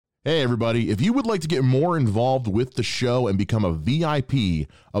Hey everybody, if you would like to get more involved with the show and become a VIP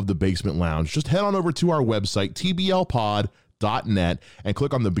of the Basement Lounge, just head on over to our website, tblpod.net, and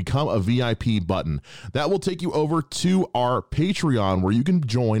click on the Become a VIP button. That will take you over to our Patreon where you can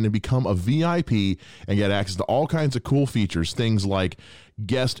join and become a VIP and get access to all kinds of cool features, things like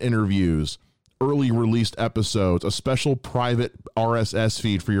guest interviews, early released episodes, a special private RSS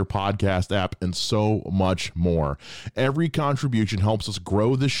feed for your podcast app, and so much more. Every contribution helps us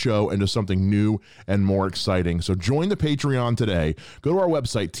grow this show into something new and more exciting. So join the Patreon today. Go to our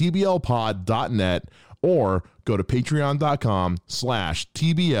website, tblpod.net, or go to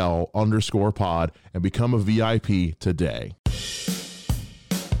patreon.com/tbl_pod and become a VIP today.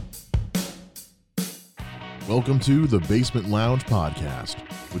 Welcome to the Basement Lounge Podcast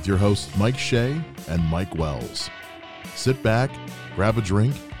with your hosts Mike Shea and Mike Wells. Sit back, grab a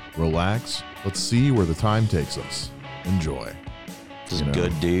drink, relax. Let's see where the time takes us. Enjoy. This is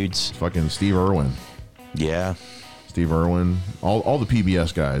good dudes. Fucking Steve Irwin. Yeah. Steve Irwin. All the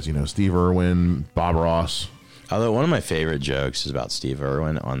PBS guys, Steve Irwin, Bob Ross. Although one of my favorite jokes is about Steve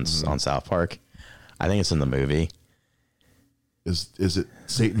Irwin on South Park. I think it's in the movie. Is it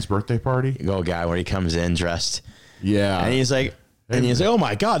Satan's birthday party? The old guy where he comes in dressed. Yeah. And he's like, oh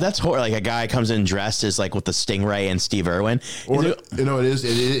my God, that's horrible. Like a guy comes in dressed as like with the Stingray and Steve Irwin. Or, it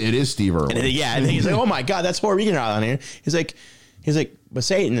is Steve Irwin. And he's like, oh my God, that's horrible. You can not on here. He's like, but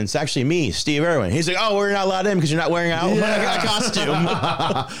Satan, it's actually me, Steve Irwin. He's like, oh, we're not allowed in because you're not wearing a costume.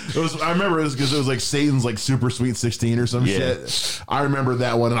 I remember it was because it was like Satan's like Super Sweet 16 or some shit. I remember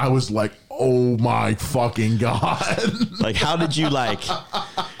that one and I was like, oh my fucking God. Like, how did you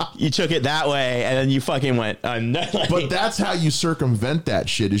you took it that way and then you fucking went. But that's how you circumvent that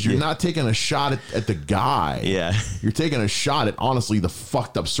shit is you're not taking a shot at the guy. Yeah. You're taking a shot at honestly the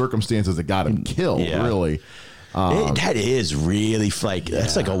fucked up circumstances that got him killed, really. That is really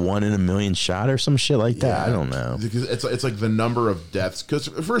that's like a 1 in a million shot or some shit like that. I don't know. Because it's like the number of deaths. Because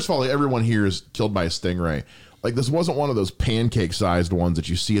first of all, everyone here is killed by a stingray. Like this wasn't one of those pancake-sized ones that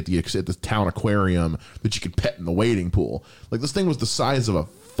you see at the town aquarium that you could pet in the wading pool. Like this thing was the size of a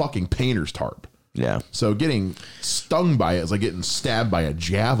fucking painter's tarp. Yeah. So getting stung by it is like getting stabbed by a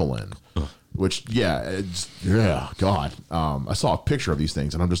javelin. Which God. I saw a picture of these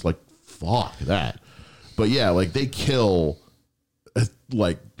things and I'm just like, fuck that. But yeah, like they kill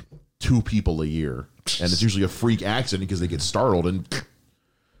like 2 people a year, and it's usually a freak accident because they get startled. And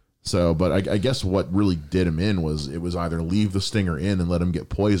so, but I guess what really did him in was it was either leave the stinger in and let him get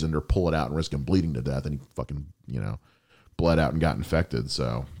poisoned, or pull it out and risk him bleeding to death. And he fucking bled out and got infected.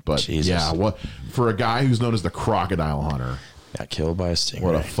 So, but Jesus. Yeah, what for a guy who's known as the crocodile hunter, got killed by a stingray.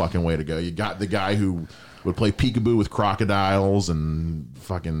 What a fucking way to go! You got the guy who would play peekaboo with crocodiles and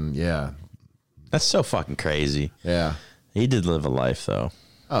fucking That's so fucking crazy. Yeah. He did live a life, though.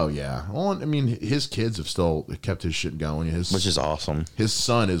 Oh, yeah. Well, I mean, his kids have still kept his shit going. Which is awesome. His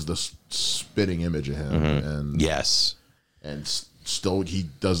son is the spitting image of him. Mm-hmm. And yes. And still, he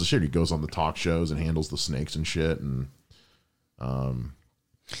does the shit. He goes on the talk shows and handles the snakes and shit. And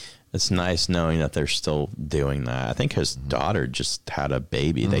it's nice knowing that they're still doing that. I think his daughter just had a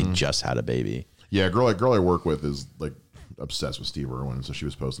baby. They just had a baby. Yeah, girl I work with is like obsessed with Steve Irwin. So she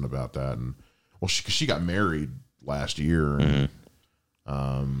was posting about that. And well, she got married last year, and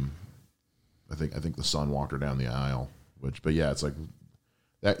I think the son walked her down the aisle. But yeah, it's like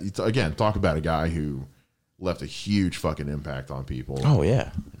that again. Talk about a guy who left a huge fucking impact on people. Oh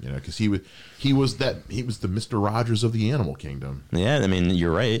yeah, because he was the Mr. Rogers of the animal kingdom. Yeah, I mean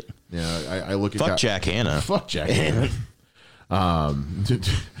you're right. Yeah, I look at fuck Jack Hanna. Fuck Jack Hanna.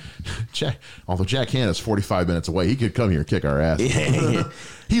 Although Jack Hanna's 45 minutes away, he could come here and kick our ass.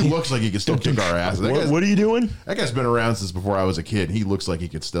 He looks like he could still kick our ass. What are you doing? That guy's been around since before I was a kid. He looks like he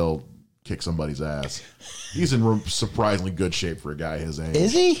could still kick somebody's ass. He's in surprisingly good shape for a guy his age.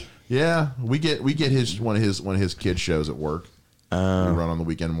 Is he? Yeah, we get one of his kid shows at work. We run on the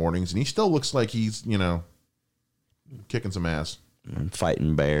weekend mornings, and he still looks like he's kicking some ass.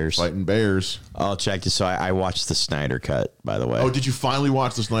 Fighting bears. Oh, check this. So I watched the Snyder Cut, by the way. Oh, did you finally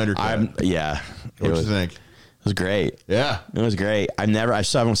watch the Snyder Cut? Yeah. What'd you think? It was great. Yeah. It was great. I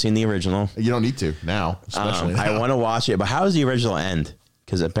still haven't seen the original. You don't need to now, especially now. I want to watch it, but how does the original end?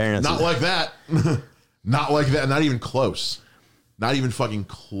 Because apparently... Not like that. Not like that. Not even close. Not even fucking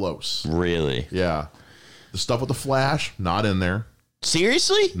close. Really? Yeah. The stuff with the Flash, not in there.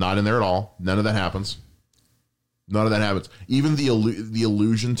 Seriously? Not in there at all. None of that happens. None of that happens. Even the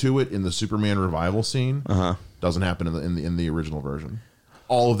allusion to it in the Superman revival scene doesn't happen in the original version.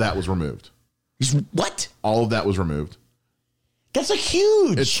 All of that was removed. What? All of that was removed. That's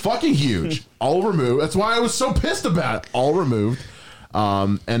huge. It's fucking huge. All removed. That's why I was so pissed about it. All removed.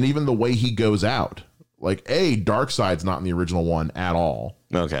 And even the way he goes out, like Darkseid's not in the original one at all.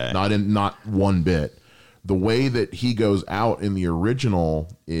 Okay. Not one bit. The way that he goes out in the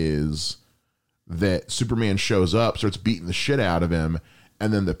original is that Superman shows up, starts beating the shit out of him,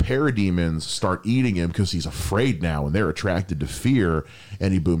 and then the parademons start eating him because he's afraid now, and they're attracted to fear,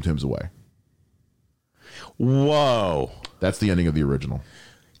 and he boom tims away. Whoa. That's the ending of the original.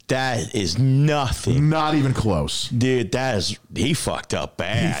 That is nothing. Not even close. Dude, he fucked up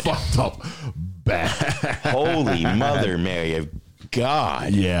bad. He fucked up bad. Holy Mother Mary of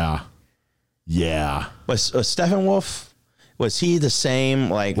God. Yeah. Yeah. Was Steppenwolf, was he the same?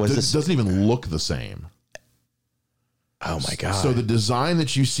 Like, Doesn't even look the same. Oh my God. So the design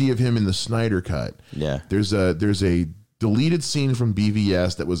that you see of him in the Snyder Cut, yeah, there's a deleted scene from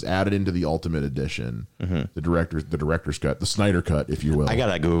BVS that was added into the Ultimate Edition, the director's cut, the Snyder Cut, if you will. I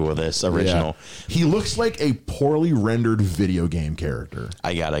gotta Google this original. Yeah. He looks like a poorly rendered video game character.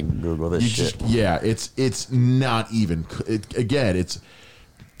 I gotta Google this shit. It's not even. It's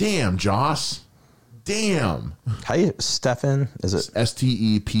damn, Joss, damn. How you Stephen? Is it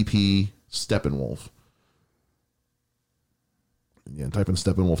STEPP Steppenwolf? Yeah, type in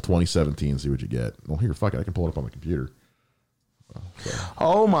Steppenwolf 2017, see what you get. Well, here, fuck it, I can pull it up on the computer.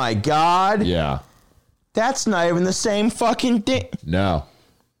 Oh my God. Yeah. That's not even the same fucking thing. No.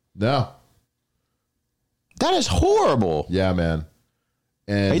 That is horrible. Yeah, man.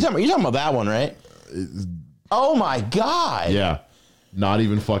 And you're talking about that one, right? Oh my God. Yeah. Not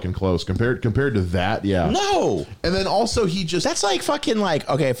even fucking close. Compared to that, yeah. No. And then also that's like fucking like,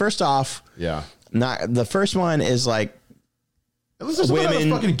 okay, first off. Yeah. Not the first one is like women,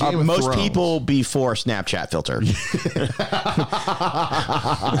 most people before Snapchat filter.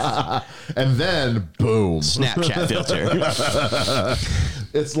 And then boom, Snapchat filter.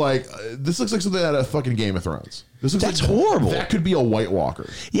 It's like this looks like something out of fucking Game of Thrones. That's horrible. That could be a White Walker.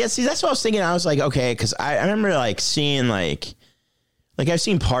 Yeah, see, that's what I was thinking. I was like, okay, because I remember like seeing like I've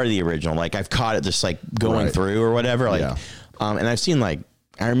seen part of the original, like I've caught it just like going through or whatever, like, and I've seen like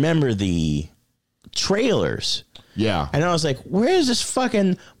I remember the trailers. Yeah. And I was like, where is this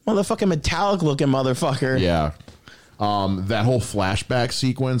fucking motherfucking metallic looking motherfucker? Yeah. That whole flashback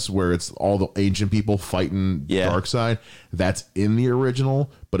sequence where it's all the ancient people fighting Darkseid, that's in the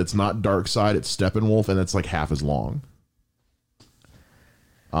original, but it's not Darkseid, it's Steppenwolf, and it's like half as long.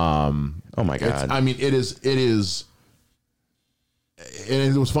 Oh my God. It is.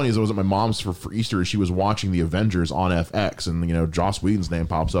 And it was funny as I was at my mom's for Easter, and she was watching the Avengers on FX, and Joss Whedon's name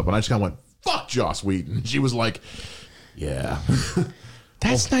pops up, and I just kind of went, fuck Joss Whedon. And she was like, yeah.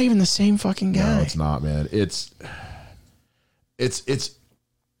 That's not even the same fucking guy. No, it's not, man. It's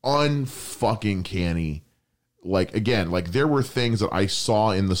unfucking canny. Like, again, like there were things that I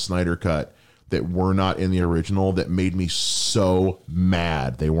saw in the Snyder Cut that were not in the original that made me so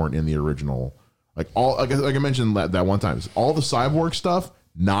mad they weren't in the original. Like I mentioned that one time, all the Cyborg stuff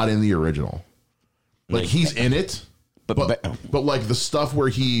not in the original. Like he's in it, but like the stuff where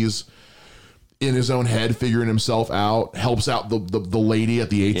he's in his own head figuring himself out, helps out the lady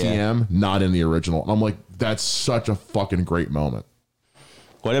at the ATM, not in the original. I'm like, that's such a fucking great moment.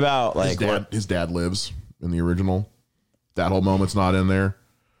 What about like his dad lives in the original? That whole moment's not in there.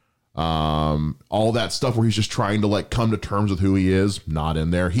 All that stuff where he's just trying to like come to terms with who he is, not in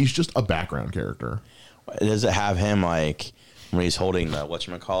there. He's just a background character. Does it have him like when he's holding the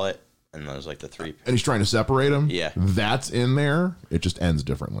whatchamacallit and there's like the three and he's trying to separate them? Yeah. That's in there. It just ends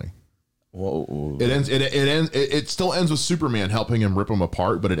differently. Whoa. It still ends with Superman helping him rip him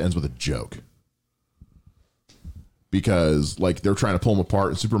apart, but it ends with a joke. Because like they're trying to pull him apart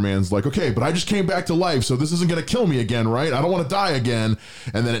and Superman's like, okay, but I just came back to life, so this isn't going to kill me again, right? I don't want to die again.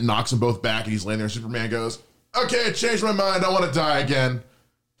 And then it knocks them both back and he's laying there and Superman goes, okay, I changed my mind. I want to die again.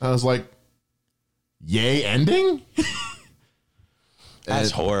 I was like, yay, ending?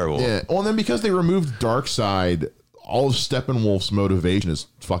 That's horrible. Yeah. Well, and then because they removed Darkseid, all of Steppenwolf's motivation is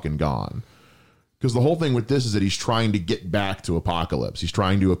fucking gone. Because the whole thing with this is that he's trying to get back to Apocalypse. He's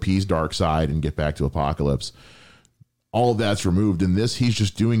trying to appease Darkseid and get back to Apocalypse. All of that's removed. In this, he's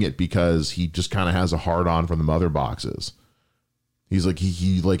just doing it because he just kind of has a hard on for the mother boxes. He's like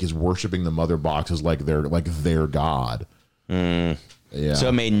he like is worshiping the mother boxes like their god. Yeah. So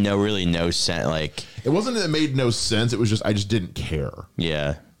it made no sense. Like it wasn't that it made no sense. It was just I just didn't care.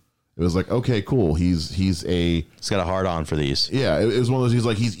 Yeah. It was like, okay, cool. He's got a hard on for these. Yeah, it was one of those. He's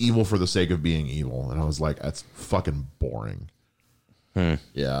like he's evil for the sake of being evil, and I was like, that's fucking boring.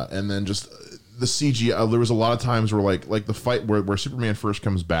 Yeah, and then just the CGI. There was a lot of times where like the fight where Superman first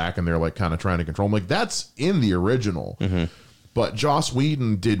comes back and they're like kind of trying to control him. Like that's in the original, But Joss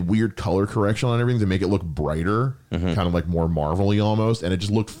Whedon did weird color correction on everything to make it look brighter, kind of like more Marvel-y almost, and it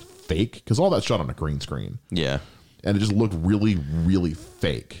just looked fake because all that's shot on a green screen. Yeah. And it just looked really, really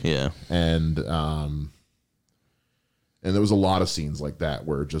fake. Yeah. And there was a lot of scenes like that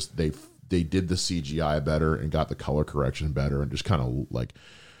where just they did the CGI better and got the color correction better and just kind of like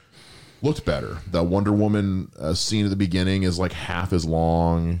looked better. The Wonder Woman scene at the beginning is like half as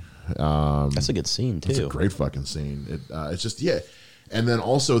long. That's a good scene too. It's a great fucking scene. It's just, yeah. And then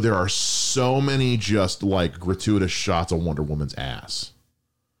also there are so many just like gratuitous shots of Wonder Woman's ass.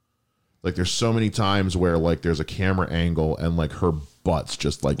 Like there's so many times where like there's a camera angle and like her butt's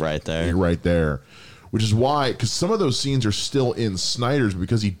just like right there, which is why, because some of those scenes are still in Snyder's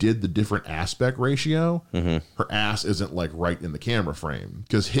because he did the different aspect ratio. Her ass isn't like right in the camera frame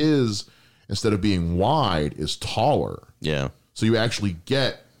because his, instead of being wide, is taller. Yeah. So you actually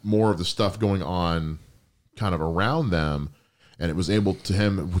get more of the stuff going on kind of around them. And it was able to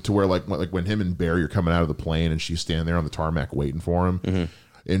him to where like when him and Barry are coming out of the plane and she's standing there on the tarmac waiting for him.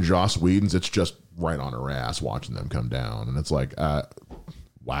 In Joss Whedon's, it's just right on her ass watching them come down. And it's like,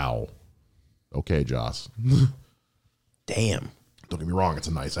 wow. Okay, Joss. Damn. Don't get me wrong, it's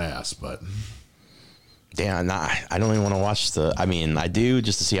a nice ass, but damn, I don't even want to watch I mean, I do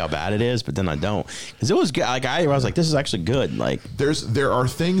just to see how bad it is, but then I don't. Because it was good. Like I was like, this is actually good. Like there are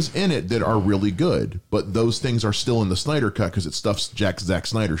things in it that are really good, but those things are still in the Snyder cut because it's stuff Zack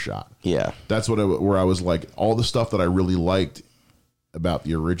Snyder shot. Yeah. That's where I was like, all the stuff that I really liked about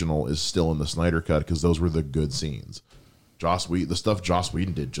the original is still in the Snyder cut because those were the good scenes. The stuff Joss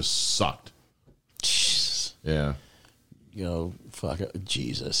Whedon did just sucked. Jesus. Yeah. You know, fuck it.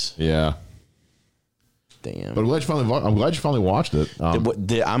 Jesus. Yeah. Damn. But I'm glad you finally watched it.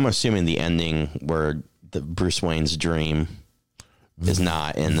 I'm assuming the ending where the Bruce Wayne's dream is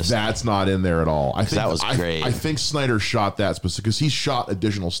not in the. That's not in there at all. I think that was great. I think Snyder shot that specific because he shot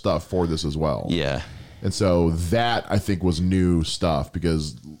additional stuff for this as well. Yeah. And so that I think was new stuff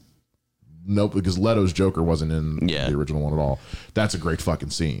because Leto's Joker wasn't in the original one at all. That's a great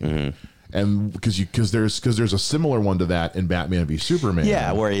fucking scene. And because there's a similar one to that in Batman v Superman.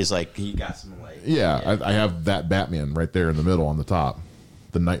 Yeah, where he's like he got some like I have that Batman right there in the middle on the top,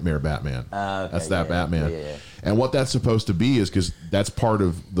 the Nightmare Batman. Okay, that's that Batman. Yeah. And what that's supposed to be is because that's part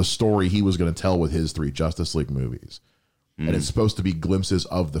of the story he was going to tell with his 3 Justice League movies, and it's supposed to be glimpses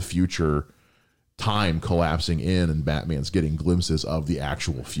of the future, time collapsing in, and Batman's getting glimpses of the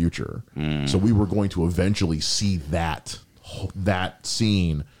actual future. So we were going to eventually see that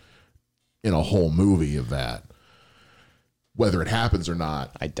scene in a whole movie of that. Whether it happens or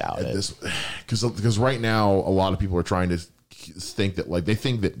not, I doubt it. Because right now a lot of people are trying to think that they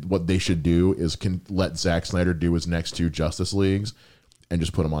think that what they should do is let Zack Snyder do his next 2 Justice Leagues and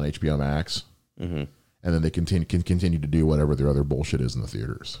just put them on HBO Max, and then they can continue to do whatever their other bullshit is in the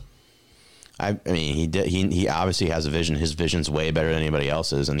theaters. I mean, he obviously has a vision. His vision's way better than anybody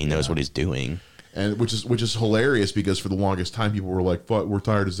else's, and he knows what he's doing. And which is hilarious because for the longest time people were like, "Fuck, we're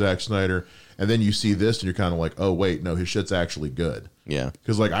tired of Zack Snyder," and then you see this and you're kind of like, "Oh wait, no, his shit's actually good." Yeah.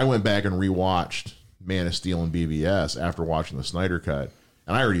 Because like I went back and rewatched Man of Steel and BVS after watching the Snyder Cut,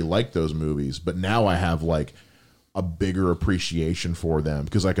 and I already liked those movies, but now I have like a bigger appreciation for them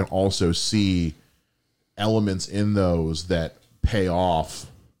because I can also see elements in those that pay off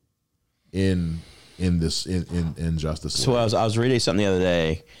in Justice League. So I was reading something the other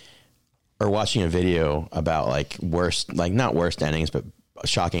day, or watching a video about like not worst endings, but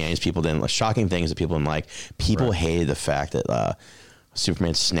shocking endings shocking things that people didn't like. People hated the fact that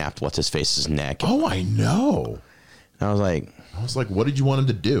Superman snapped what's-his-face's neck. Oh, I know. And I was like, what did you want him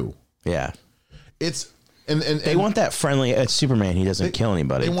to do? Yeah. It's and they want that friendly Superman. He doesn't kill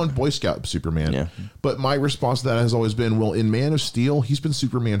anybody. They want Boy Scout Superman. Yeah. But my response to that has always been, well, in Man of Steel, he's been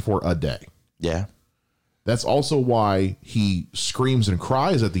Superman for a day. Yeah. That's also why he screams and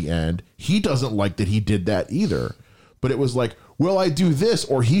cries at the end. He doesn't like that he did that either. But it was like, will I do this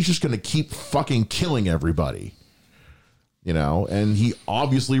or he's just going to keep fucking killing everybody? You know, and he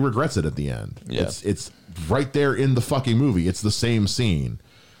obviously regrets it at the end. Yeah. It's right there in the fucking movie. It's the same scene.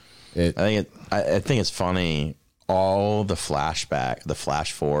 I think it's funny. All the flash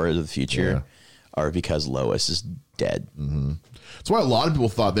forward of the future are because Lois is dead. Mm-hmm. That's why a lot of people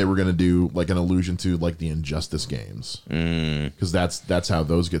thought they were going to do like an allusion to like the Injustice games, because that's how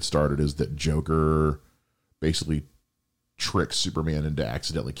those get started. Is that Joker basically tricks Superman into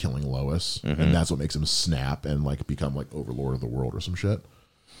accidentally killing Lois, and that's what makes him snap and like become like Overlord of the world or some shit.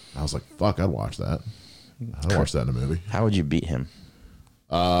 I was like, fuck, I'd watch that. I'd watch that in a movie. How would you beat him?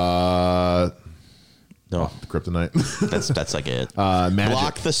 No, the kryptonite. that's like it. Magic.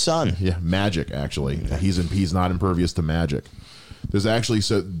 Block the sun. Yeah, magic. Actually, he's not impervious to magic. There's actually,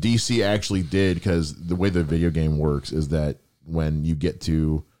 so DC actually did, because the way the video game works is that when you get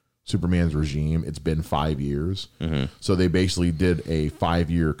to Superman's regime, it's been 5 years. So they basically did a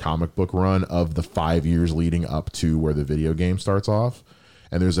 5-year comic book run of the 5 years leading up to where the video game starts off.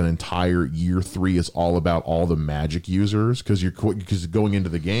 And there's an entire year 3 is all about all the magic users, because going into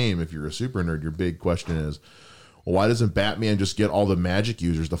the game, if you're a super nerd, your big question is, well, why doesn't Batman just get all the magic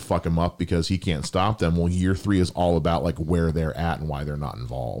users to fuck him up because he can't stop them? Well, year 3 is all about like where they're at and why they're not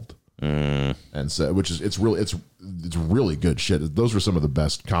involved. And so, which is, it's really good shit. Those were some of the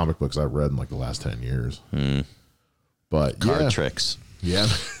best comic books I've read in like the last 10 years. But card tricks. Yeah.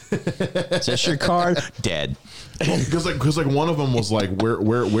 Is this your card? Dead. Because like one of them was like, where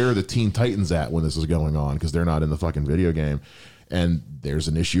are the Teen Titans at when this is going on? Because they're not in the fucking video game. And there's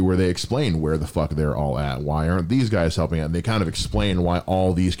an issue where they explain where the fuck they're all at. Why aren't these guys helping out? And they kind of explain why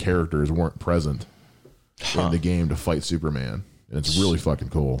all these characters weren't present in the game to fight Superman. And it's really fucking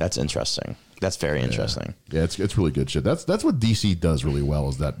cool. That's interesting. That's very interesting. Yeah, it's really good shit. That's what DC does really well,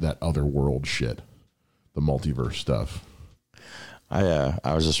 is that other world shit, the multiverse stuff. I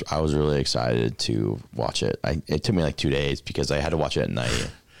was really excited to watch it. It took me like 2 days because I had to watch it at night.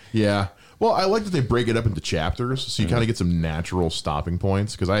 Yeah. Well, I like that they break it up into chapters, so you kind of get some natural stopping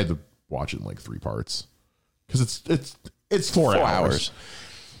points, because I had to watch it in like 3 parts. Because it's 4 hours.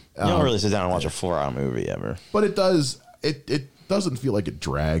 You don't really sit down and watch a 4-hour movie ever. But it does, it doesn't feel like it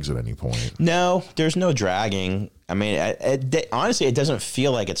drags at any point. No, there's no dragging. I mean, honestly, it doesn't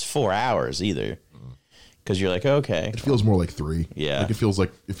feel like it's 4 hours either. Because you're like, okay. It feels more like 3. Yeah. Like it feels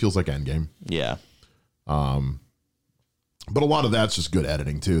like Endgame. Yeah. But a lot of that's just good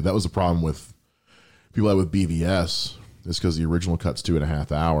editing too. That was the problem with people that with BVS. It's because the original cut's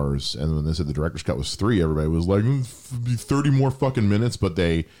 2.5 hours, and when they said the director's cut was 3, everybody was like, 30 more fucking minutes. But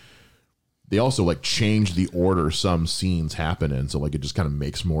they also like changed the order some scenes happen in, so like it just kind of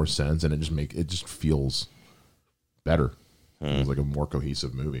makes more sense, and it just feels better. It was like a more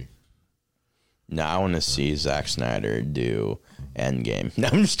cohesive movie. Now I want to see Zack Snyder do Endgame. No,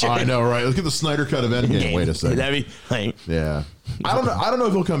 I'm just kidding. I know, right? Look at the Snyder cut of Endgame. Wait a second. That'd be like, yeah. I don't know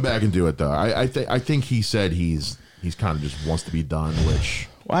if he'll come back and do it though. I think he said he's kind of just wants to be done. Which,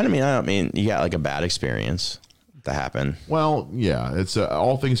 well, I don't mean you got like a bad experience to happen. Well, yeah. It's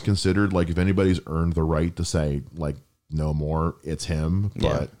all things considered. Like if anybody's earned the right to say like no more, it's him.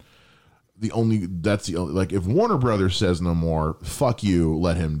 But that's the only, like if Warner Brothers says no more, fuck you,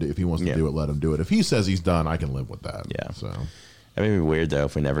 let him do, if he wants to do it, let him do it. If he says he's done, I can live with that. Yeah. So it may be weird though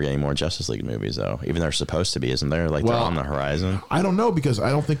if we never get any more Justice League movies though. Even though they're supposed to be, isn't there? Like they're on the horizon. I don't know, because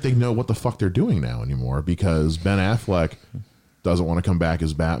I don't think they know what the fuck they're doing now anymore, because Ben Affleck doesn't want to come back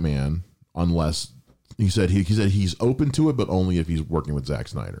as Batman unless he said he's open to it, but only if he's working with Zack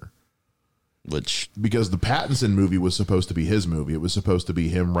Snyder. Because the Pattinson movie was supposed to be his movie. It was supposed to be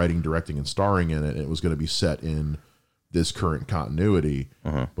him writing, directing, and starring in it. And it was going to be set in this current continuity.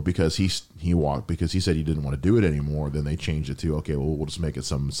 But because he said he didn't want to do it anymore, then they changed it to, okay, well, we'll just make it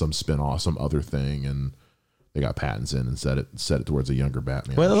some spin-off, some other thing. And they got Pattinson and set it towards a younger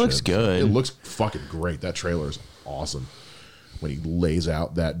Batman. Well, it looks good. It looks fucking great. That trailer is awesome. When he lays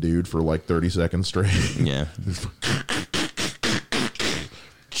out that dude for like 30 seconds straight. Yeah.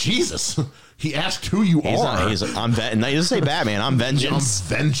 Jesus. He asked who you are. He doesn't say Batman. I'm Vengeance.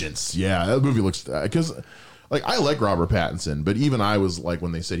 I'm Vengeance. Yeah, that movie looks, because like I like Robert Pattinson, but even I was like,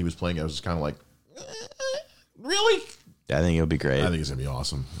 when they said he was playing, I was just kind of like, really? I think it'll be great. I think it's gonna be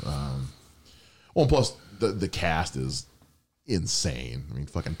awesome. Well, plus the cast is insane. I mean,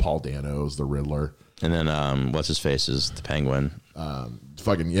 fucking Paul Dano's the Riddler, and then what's his face is the Penguin.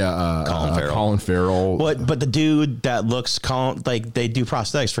 Colin Farrell. But the dude that looks like they do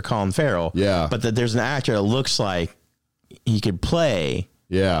prosthetics for Colin Farrell. Yeah. But there's an actor that looks like he could play.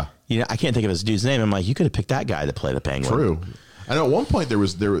 Yeah. You know, I can't think of his dude's name. I'm like, you could have picked that guy to play the Penguin. True. I know at one point there were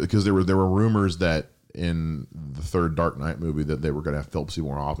rumors that in the third Dark Knight movie that they were going to have Philip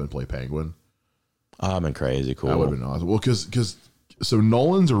Seymour Hoffman play Penguin. Oh, I've been crazy. Cool. That would have been awesome. Well, because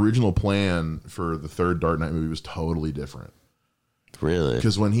Nolan's original plan for the third Dark Knight movie was totally different. Really?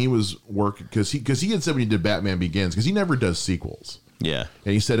 Because when he was working, because he had said when he did Batman Begins, because he never does sequels. Yeah.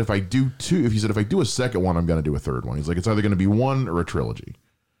 And he said if I do a second one, I'm going to do a third one. He's like, it's either going to be one or a trilogy.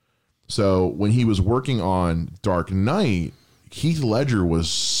 So when he was working on Dark Knight, Heath Ledger was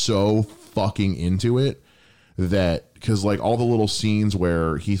so fucking into it that, because like all the little scenes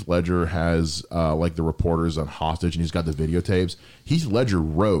where Heath Ledger has like the reporters on hostage and he's got the videotapes, Heath Ledger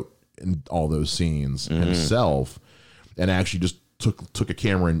wrote in all those scenes himself, and actually just took a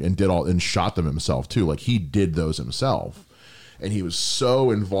camera and did all and shot them himself too. Like he did those himself, and he was so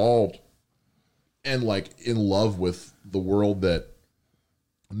involved and like in love with the world that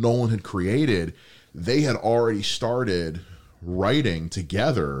Nolan had created, they had already started writing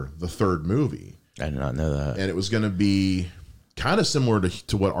together the third movie. I did not know that. And it was going to be kind of similar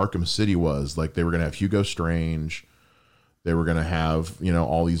to what Arkham City was. Like, they were going to have Hugo Strange. They were going to have, you know,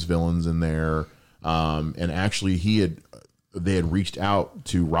 all these villains in there. And actually they had reached out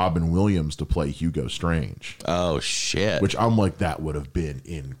to Robin Williams to play Hugo Strange. Oh, shit. Which I'm like, that would have been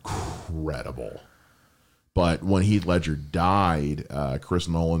incredible. But when Heath Ledger died, Chris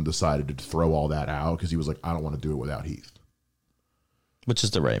Nolan decided to throw all that out because he was like, I don't want to do it without Heath. Which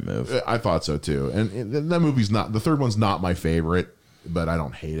is the right move. I thought so too. And that movie's not, the third one's not my favorite, but I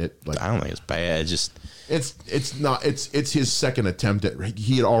don't hate it. Like, I don't think it's bad. It's his second attempt at,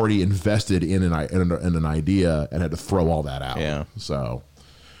 he had already invested in an idea and had to throw all that out. Yeah. So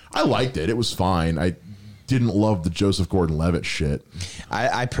I liked it. It was fine. I didn't love the Joseph Gordon-Levitt shit.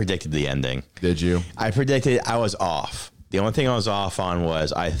 I predicted the ending. Did you? I predicted, I was off. The only thing I was off on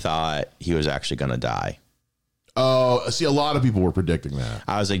was I thought he was actually going to die. Oh, see, a lot of people were predicting that.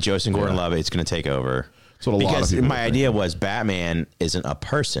 I was like, Joseph Gordon-Levitt's going to take over. So because my idea was Batman isn't a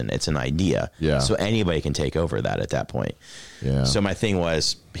person, it's an idea. Yeah. So anybody can take over that at that point. Yeah. So my thing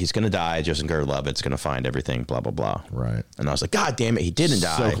was, he's going to die. Joseph Gordon-Levitt's going to find everything, blah, blah, blah. Right. And I was like, God damn it, he didn't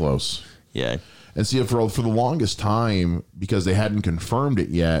die. So close. Yeah. And see, for the longest time, because they hadn't confirmed it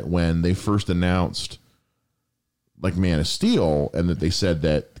yet, when they first announced, like, Man of Steel, and that they said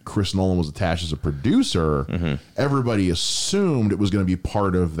that Chris Nolan was attached as a producer, everybody assumed it was going to be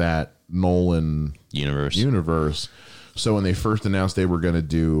part of that Nolan universe. So when they first announced they were going to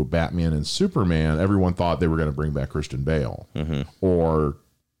do Batman and Superman, everyone thought they were going to bring back Christian Bale. Or,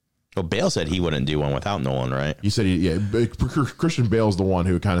 well, Bale said he wouldn't do one without Nolan, right? He said, Christian Bale's the one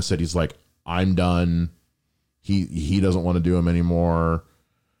who kind of said, he's like, I'm done. He doesn't want to do him anymore.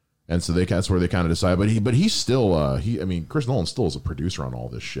 And so that's where they kind of decide. But he's still, Chris Nolan still is a producer on all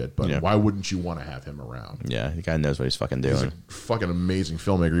this shit. But why wouldn't you want to have him around? Yeah, the guy knows what he's fucking doing. He's a fucking amazing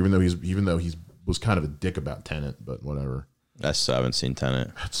filmmaker, even though he was kind of a dick about Tenet, but whatever. I still haven't seen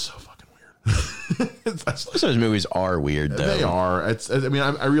Tenet. That's so fucking weird. Most of those movies are weird, though. They are.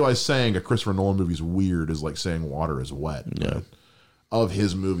 I realize saying a Christopher Nolan movie is weird is like saying water is wet. Yeah. But of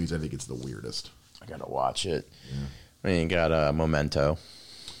his movies, I think it's the weirdest. I gotta watch it. Yeah. You got Memento.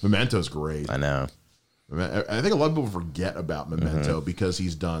 Memento's great. I know. I think a lot of people forget about Memento because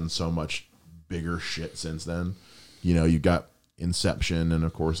he's done so much bigger shit since then. You know, you got Inception and,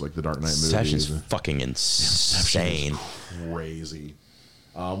 of course, like the Dark Knight movies. Inception's fucking insane. Crazy.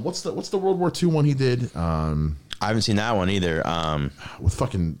 What's the World War II one he did? I haven't seen that one either. With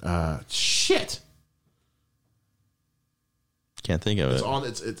fucking shit. Can't think of it.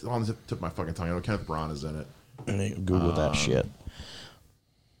 It's on the tip of my fucking tongue. I know Kenneth Branagh is in it. Google that shit.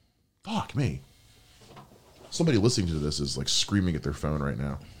 Fuck me. Somebody listening to this is like screaming at their phone right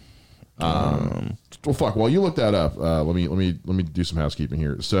now. Well, fuck. While you look that up, let me do some housekeeping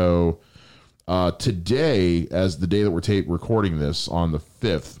here. So, today, as the day that we're recording this on the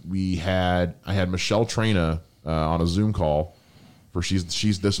 5th, I had Michelle Trena on a Zoom call for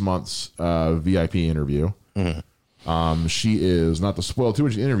she's this month's VIP interview. She is, not to spoil too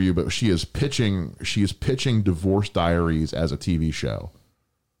much of the interview, but she is pitching Divorce Diaries as a TV show.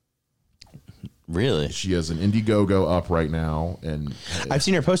 Really? She has an Indiegogo up right now, and I've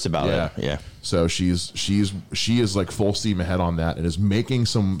seen her post about it. Yeah. So she is like full steam ahead on that, and is making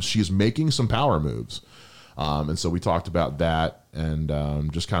some power moves. And so we talked about that,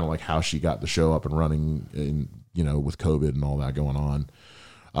 and just kind of like how she got the show up and running, with COVID and all that going on.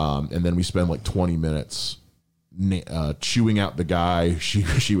 And then we spend like 20 minutes chewing out the guy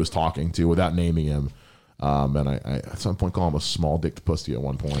she was talking to without naming him. And I at some point call him a small dicked pussy at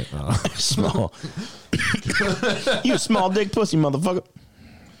one point. Small. You small dick pussy, motherfucker.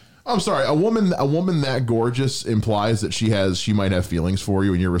 I'm sorry. A woman that gorgeous implies that she might have feelings for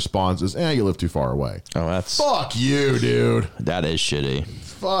you, and your response is, you live too far away. Oh, that's fuck you, dude. That is shitty.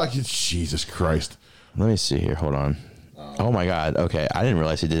 Fuck you, Jesus Christ. Let me see here. Hold on. Oh my God. Okay, I didn't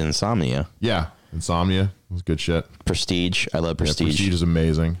realize he did Insomnia. Yeah, Insomnia was good shit. Prestige. I love Prestige. Yeah, Prestige is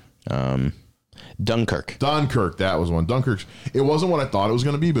amazing. Dunkirk, that was one. Dunkirk. It wasn't what I thought it was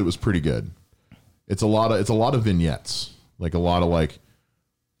going to be, but it was pretty good. It's a lot of vignettes, like a lot of like.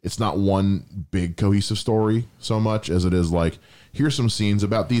 It's not one big cohesive story so much as it is like, here's some scenes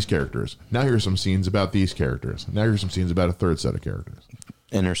about these characters. Now here's some scenes about these characters. Now here's some scenes about a third set of characters.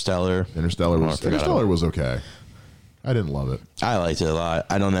 Interstellar was okay. I didn't love it. I liked it a lot.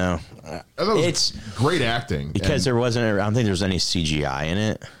 I don't know. It's great acting because I don't think there was any CGI in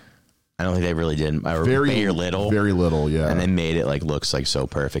it. I don't think they really did. Very little, yeah. And they made it like looks like so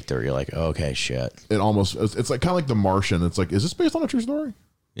perfect. Or you're like, okay, shit. It's like kind of like The Martian. It's like, is this based on a true story?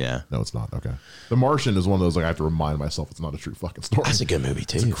 Yeah. No, it's not. Okay. The Martian is one of those, like, I have to remind myself it's not a true fucking story. That's a good movie,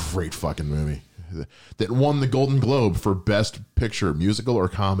 too. It's a great fucking movie that won the Golden Globe for Best Picture, musical or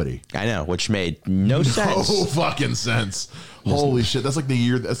comedy. I know, which made no sense. No fucking sense. Holy shit. That's like the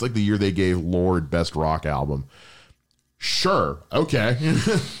year they gave Lorde Best Rock Album. Sure. Okay.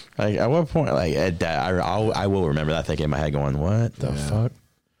 Like, at what point, like, I will remember that thinking in my head going, what the fuck?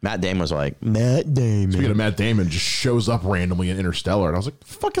 Matt Damon was like, Matt Damon. Speaking of Matt Damon, just shows up randomly in Interstellar. And I was like, the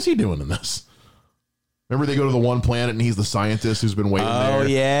fuck is he doing in this? Remember they go to the one planet and he's the scientist who's been waiting there? Oh,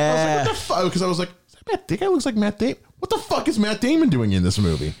 yeah. I was like, what the fuck? Because I was like, that guy looks like Matt Damon. What the fuck is Matt Damon doing in this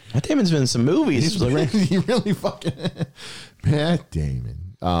movie? Matt Damon's been in some movies. He really fucking... Matt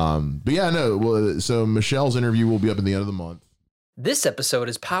Damon. But yeah, no. Well, so Michelle's interview will be up at the end of the month. This episode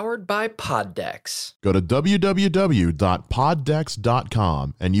is powered by Poddex. Go to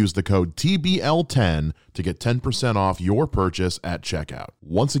www.poddex.com and use the code TBL10 to get 10% off your purchase at checkout.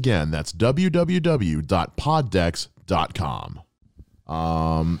 Once again, that's www.poddex.com.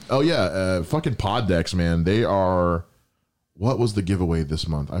 Fucking Poddex, man. They are... What was the giveaway this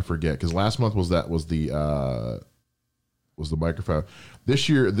month? I forget, because last month was the microphone.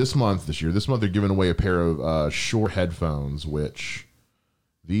 This month they're giving away a pair of Shure headphones, which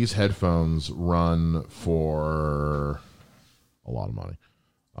these headphones run for a lot of money.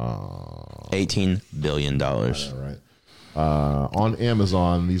 $18 billion. Right. On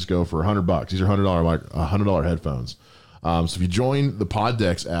Amazon, these go for $100. These are $100 headphones. So if you join the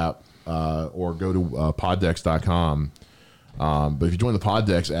Poddex app or go to poddex.com, but if you join the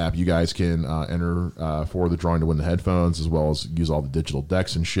Poddex app, you guys can enter for the drawing to win the headphones, as well as use all the digital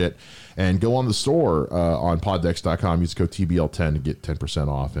decks and shit. And go on the store on poddex.com, use code TBL10 to get 10%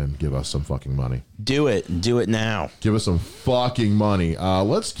 off and give us some fucking money. Do it. Do it now. Give us some fucking money.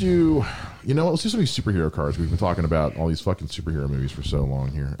 Let's do some of these superhero cards. We've been talking about all these fucking superhero movies for so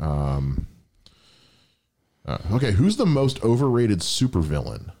long here. Okay, who's the most overrated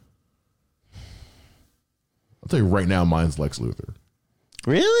supervillain? I'll tell you right now, mine's Lex Luthor.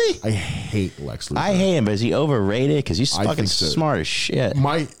 Really? I hate Lex Luthor. I hate him, but is he overrated? Because he's fucking smart as shit.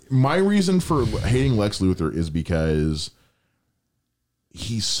 My reason for hating Lex Luthor is because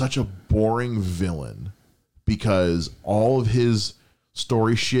he's such a boring villain. Because all of his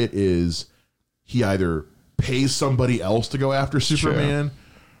story shit is he either pays somebody else to go after Superman,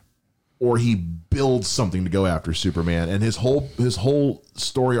 or he builds something to go after Superman. And his whole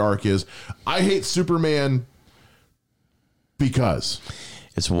story arc is, I hate Superman because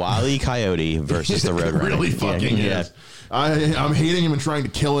it's Wile E. Coyote versus the Roadrunner. It really fucking is. I'm hating him and trying to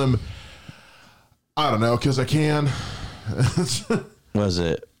kill him. I don't know, because I can. Was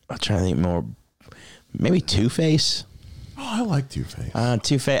it? I'm trying to think more. Maybe Two-Face. Oh, I like Two-Face.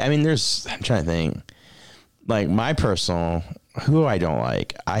 Two-Face. I mean, I'm trying to think. Like, my personal, who I don't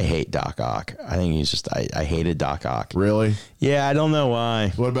like, I hate Doc Ock. I think he's just, I hated Doc Ock. Really? Yeah, I don't know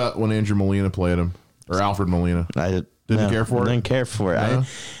why. What about when Andrew Molina played him? Or Alfred Molina? Didn't care for it? Didn't care for it. No?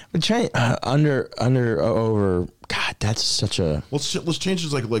 I'm trying, over, God, that's such a... Let's change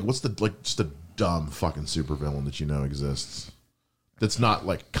it, like what's just a dumb fucking supervillain that you know exists? That's not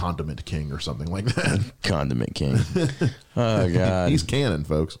like Condiment King or something like that. Condiment King. Oh, God. He's canon,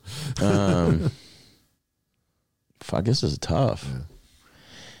 folks. Fuck, this is tough. Yeah.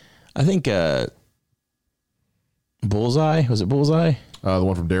 I think Bullseye. Was it Bullseye? The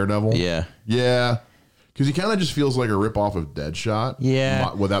one from Daredevil? Yeah. Yeah. Because he kind of just feels like a ripoff of Deadshot.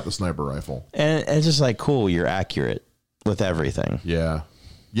 Yeah. Without the sniper rifle. And it's just like, cool, you're accurate with everything. Yeah.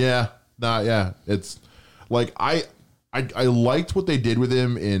 Yeah. Yeah. It's like, I liked what they did with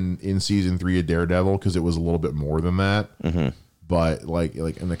him in season 3 of Daredevil, because it was a little bit more than that. Mm-hmm. But like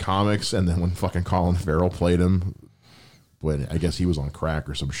in the comics, and then when fucking Colin Farrell played him, when I guess he was on crack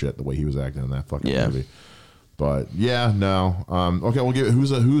or some shit, the way he was acting in that fucking movie. But yeah, no. Okay, we'll give it.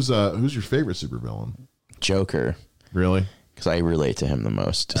 Who's your favorite supervillain? Joker. Really? Because I relate to him the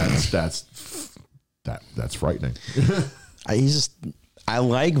most. That's frightening. I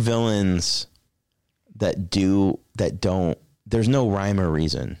like villains that don't. There's no rhyme or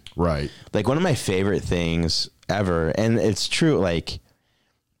reason. Right. Like, one of my favorite things ever, and it's true, like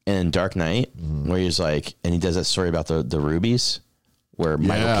in Dark Knight, where he's like, and he does that story about the rubies, where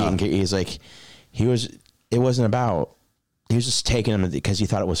Michael Keaton, he's like, it wasn't about, he was just taking them because he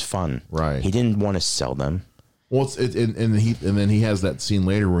thought it was fun. Right. He didn't want to sell them. Well, and then he has that scene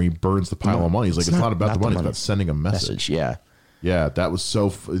later where he burns the pile of money. He's like, it's not about the money, it's about sending a message. Yeah. Yeah, that was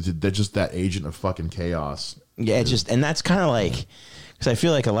that just that agent of fucking chaos. Yeah, and that's kind of like, Because I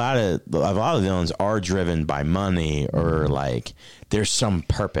feel like a lot of villains are driven by money or like there's some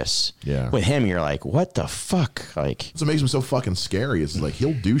purpose. Yeah. With him, you're like, what the fuck? Like, that's what makes him so fucking scary. Is like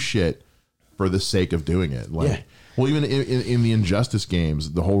he'll do shit for the sake of doing it. Like, Yeah. well, even in the Injustice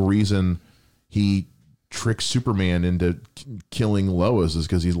games, the whole reason he tricks Superman into killing Lois is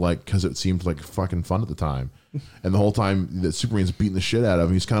because it seemed like fucking fun at the time. And the whole time that Superman's beating the shit out of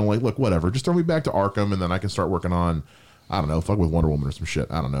him, he's kind of like, look, whatever, just throw me back to Arkham, and then I can start working on, I don't know, fuck with Wonder Woman or some shit.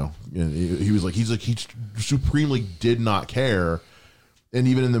 I don't know. And he supremely did not care. And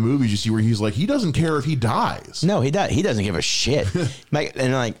even in the movies, you see where he's like, he doesn't care if he dies. no, he doesn't give a shit.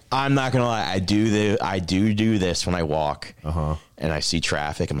 I'm not gonna lie, I do this when I walk and I see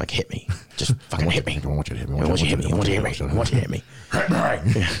traffic. I'm like, hit me, just fucking hit me. I want you to hit me. I want you to hit me. I want you to hit me. I want you to hit me.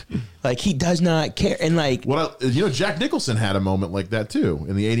 Like, he does not care. And like, Jack Nicholson had a moment like that too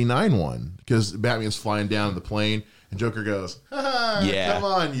in the '89 one, because Batman's flying down the plane and Joker goes, Yeah. come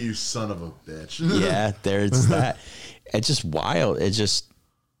on, you son of a bitch. yeah, there's that. It's just wild. It's just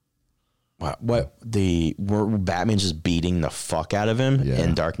where Batman's just beating the fuck out of him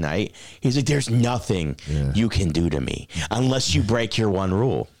in Dark Knight. He's like, there's nothing you can do to me unless you break your one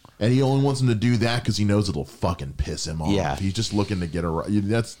rule. And he only wants him to do that because he knows it'll fucking piss him off. Yeah. He's just looking to get a.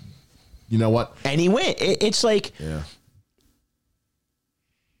 That's, you know what? And he went. It's like,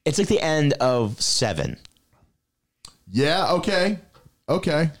 it's like the end of 7. Yeah. Okay.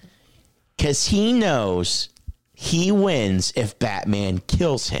 Because he knows he wins if Batman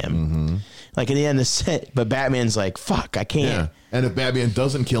kills him. Like at the end of the set, but Batman's like, fuck, I can't. Yeah. And if Batman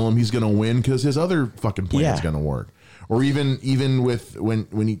doesn't kill him, he's gonna win because his other fucking plan's gonna work. Or even with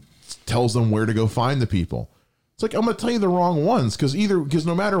when he tells them where to go find the people, it's like, I'm gonna tell you the wrong ones because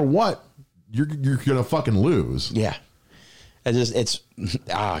no matter what, you're gonna fucking lose. Yeah. It's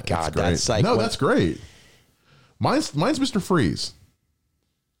oh god, that's like, that's great. Mine's Mr. Freeze.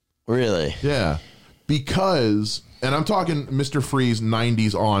 Really? Yeah. Because, and I'm talking Mr. Freeze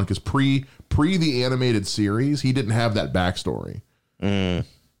 90s on, because pre the animated series, he didn't have that backstory.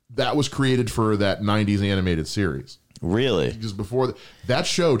 That was created for that 90s animated series. Really? Because before that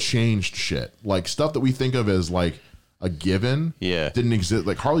show changed shit. Like stuff that we think of as like a given didn't exist.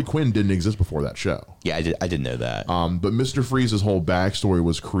 Like Harley Quinn didn't exist before that show. Yeah, I didn't know that. But Mr. Freeze's whole backstory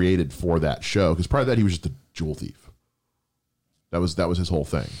was created for that show, because prior to that he was just a jewel thief. That was his whole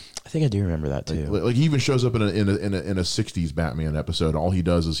thing. I think I do remember that too. Like he even shows up in a 60s Batman episode. All he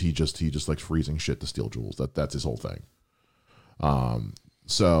does is he just likes freezing shit to steal jewels. That's his whole thing.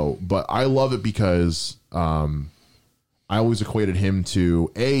 But I love it because I always equated him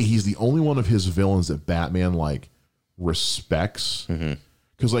to he's the only one of his villains that Batman like respects.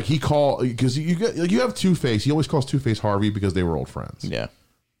 Because you have Two-Face. He always calls Two-Face Harvey because they were old friends. Yeah.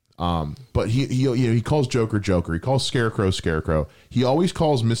 But he calls Joker. He calls Scarecrow. He always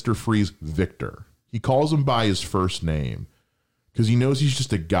calls Mr. Freeze Victor. He calls him by his first name because he knows he's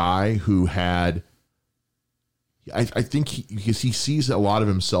just a guy who had. I think because he sees a lot of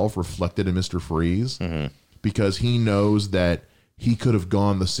himself reflected in Mr. Freeze, because he knows that he could have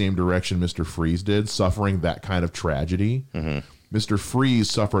gone the same direction Mr. Freeze did, suffering that kind of tragedy. Mr. Freeze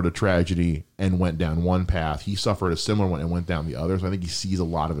suffered a tragedy and went down one path. He suffered a similar one and went down the other. So I think he sees a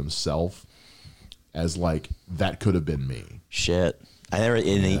lot of himself as like, that could have been me. Shit.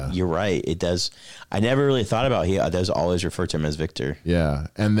 You're right. It does. I never really thought about he does always refer to him as Victor. Yeah.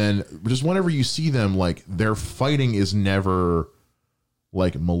 And then just whenever you see them, like their fighting is never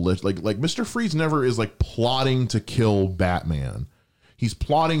like malicious. Like Mr. Freeze never is like plotting to kill Batman. He's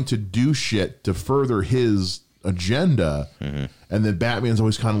plotting to do shit to further his agenda. And then Batman's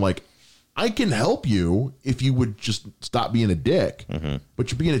always kind of like, I can help you if you would just stop being a dick,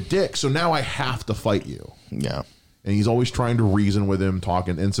 but you're being a dick, so now I have to fight you. Yeah. And he's always trying to reason with him,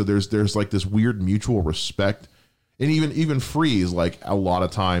 talking, and so there's like this weird mutual respect. And even Freeze, like a lot of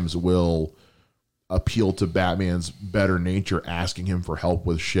times will appeal to Batman's better nature, asking him for help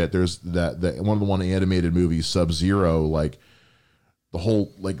with shit. There's that one of the animated movies, Sub-Zero, like the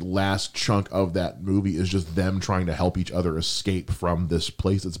whole like last chunk of that movie is just them trying to help each other escape from this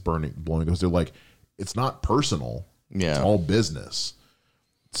place that's blowing, because they're like, it's not personal. Yeah. It's all business.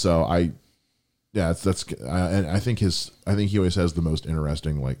 So I think he always has the most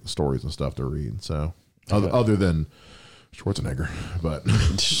interesting like stories and stuff to read. So other than Schwarzenegger, but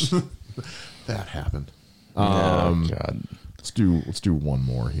that happened. God. Let's do one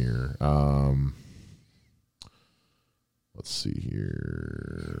more here. Let's see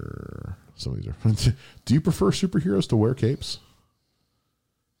here. Some of these are. Do you prefer superheroes to wear capes?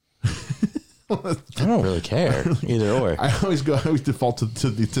 I don't really care either or. I always default to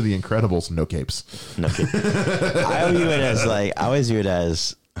the Incredibles. No capes. No capes. I always view it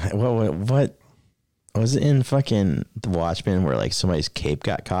as what was it in fucking The Watchmen where like somebody's cape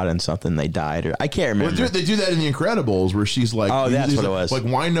got caught in something, they died, or I can't remember. Well, they do that in The Incredibles where she's like, oh, that's what it was. Like,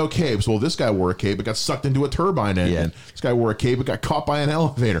 why no capes? Well, this guy wore a cape, it got sucked into a turbine engine. Yeah. This guy wore a cape, it got caught by an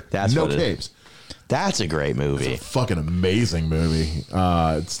elevator. That's no capes. That's a great movie. It's a fucking amazing movie.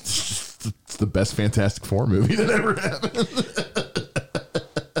 It's the best Fantastic Four movie that ever happened.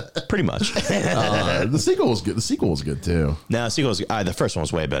 Pretty much. The sequel was good. The sequel was good too. No, the sequel was the first one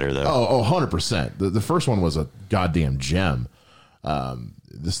was way better though. Oh, 100%. The first one was a goddamn gem.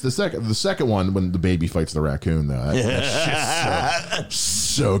 The second one when the baby fights the raccoon though, that shit's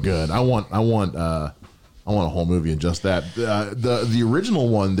so good. I want a whole movie in just that. The original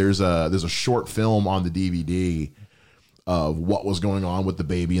one, there's a short film on the DVD of what was going on with the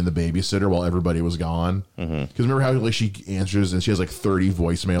baby and the babysitter while everybody was gone. Because remember how like she answers and she has like 30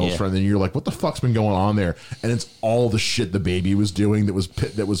 voicemails from, and you're like, what the fuck's been going on there? And it's all the shit the baby was doing that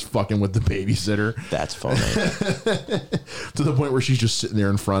was fucking with the babysitter. That's funny. To the point where she's just sitting there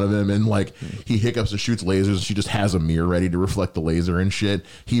in front of him and like he hiccups and shoots lasers and she just has a mirror ready to reflect the laser and shit.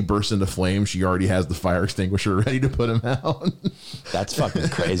 He bursts into flames. She already has the fire extinguisher ready to put him out. That's fucking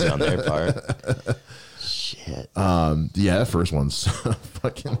crazy on their part. Shit. Yeah, that first one's so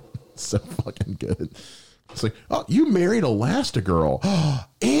fucking good. It's like, oh, you married Elastigirl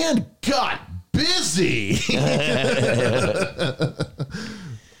and got busy.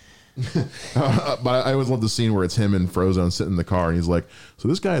 But I always love the scene where it's him and Frozone sitting in the car and he's like, so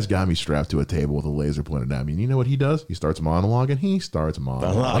this guy's got me strapped to a table with a laser pointed at me. And you know what he does? He starts monologuing. He's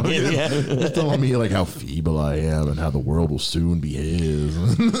telling me like how feeble I am and how the world will soon be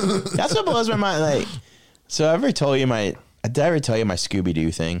his. That's what blows my mind. Like, so did I ever tell you my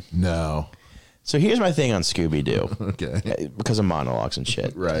Scooby-Doo thing? No. So here's my thing on Scooby-Doo. Okay. Because of monologues and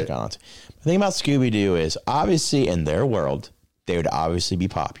shit. Right. The thing about Scooby-Doo is obviously in their world, they would obviously be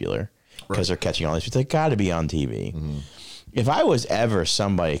popular because they're catching all these people. They got to be on TV. Mm-hmm. If I was ever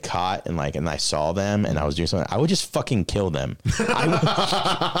somebody caught and I saw them and I was doing something, I would just fucking kill them.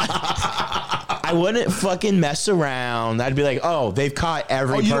 I wouldn't fucking mess around. I'd be like, oh, they've caught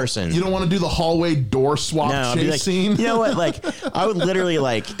every person. You don't want to do the hallway door swap chase scene? You know what? Like, I would literally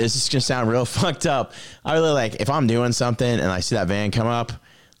this is going to sound real fucked up. I would like, if I'm doing something and I see that van come up,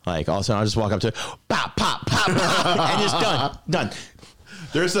 like all of a sudden I'll just walk up to it, pop, pop, pop, pop, and just done.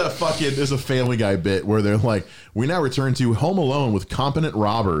 There's a Family Guy bit where they're like, we now return to Home Alone with competent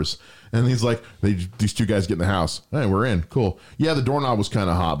robbers. And he's like, these two guys get in the house. Hey, we're in. Cool. Yeah, the doorknob was kind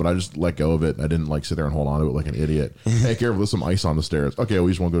of hot, but I just let go of it. I didn't sit there and hold on to it like an idiot. Hey, careful, there's some ice on the stairs. Okay,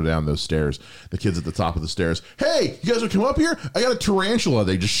 we just want to go down those stairs. The kid's at the top of the stairs. Hey, you guys want to come up here? I got a tarantula.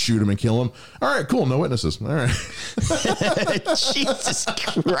 They just shoot him and kill him. All right, cool. No witnesses. All right. Jesus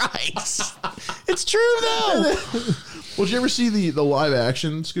Christ. It's true, though. Well, did you ever see the live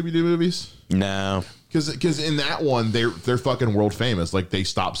action Scooby-Doo movies? No. Because in that one, they're fucking world famous. Like, they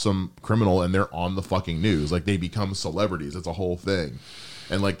stop some criminal and they're on the fucking news. Like, they become celebrities. It's a whole thing.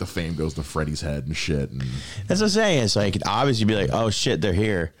 And, like, the fame goes to Freddy's head and shit. And that's what I'm saying. It's like, obviously be like, oh, shit, they're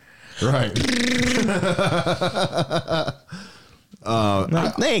here. Right.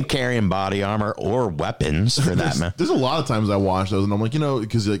 They ain't carrying body armor or weapons for that, man. There's a lot of times I watch those and I'm like,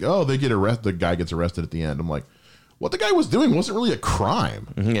 because like, oh, they get arrested. The guy gets arrested at the end. I'm like, what the guy was doing wasn't really a crime.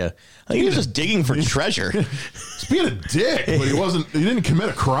 Yeah. He was just digging for treasure. He's being a dick, but he didn't commit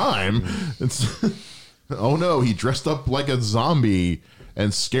a crime. Oh no, he dressed up like a zombie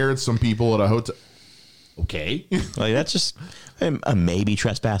and scared some people at a hotel. Okay. Like, that's just a maybe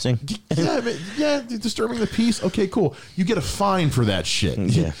trespassing. Yeah, disturbing the peace. Okay, cool. You get a fine for that shit.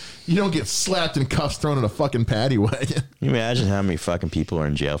 Yeah. You don't get slapped and cuffs thrown in a fucking paddy wagon. Can you imagine how many fucking people are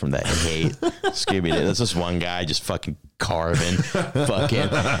in jail from that hate? Scooby-Doo. That's just one guy just fucking carving fucking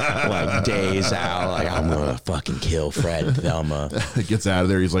like days out. Like, I'm going to fucking kill Fred and Thelma. He gets out of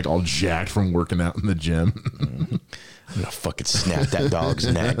there. He's like all jacked from working out in the gym. I'm going to fucking snap that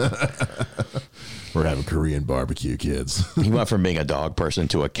dog's neck. We're having Korean barbecue, kids. He went from being a dog person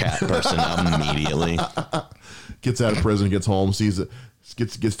to a cat person immediately. Gets out of prison, gets home, sees it,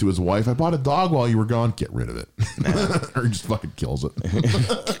 gets to his wife. I bought a dog while you were gone. Get rid of it. Or he just fucking kills it.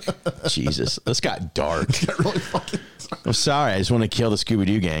 Jesus, this got dark. This got really fucking dark. I'm sorry. I just want to kill the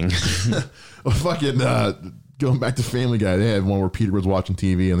Scooby-Doo gang. Well, fucking going back to Family Guy, they had one where Peter was watching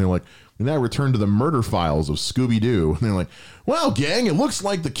TV and they're like, And I return to the murder files of Scooby-Doo. And they're like, well, gang, it looks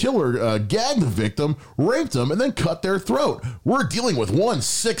like the killer gagged the victim, raped him, and then cut their throat. We're dealing with one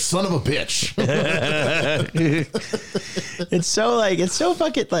sick son of a bitch. It's so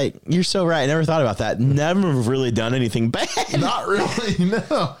fucking like, you're so right. I never thought about that. Never really done anything bad. Not really,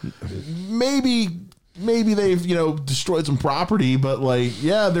 no. Maybe they've, destroyed some property, but like,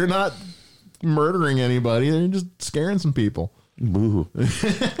 yeah, they're not murdering anybody. They're just scaring some people. Ooh.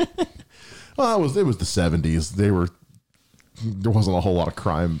 Well, it was the 70s. There wasn't a whole lot of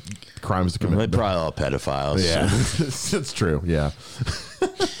crimes to commit. They're probably all pedophiles. Yeah, it's true. Yeah.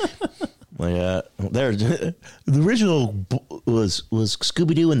 The original was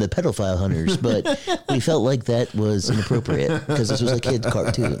Scooby-Doo and the Pedophile Hunters, but we felt like that was inappropriate because this was a kid's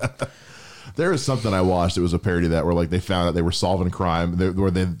cartoon. There was something I watched. It was a parody of that where like they found out they were solving crime.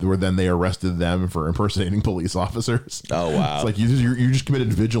 Where then they arrested them for impersonating police officers. Oh wow! It's like you just committed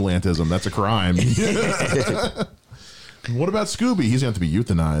vigilantism. That's a crime. What about Scooby? He's going to have to be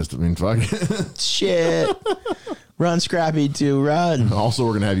euthanized. I mean, fuck. Shit. Run, Scrappy, to run. Also,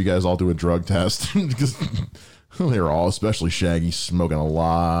 we're going to have you guys all do a drug test because they're all, especially Shaggy, smoking a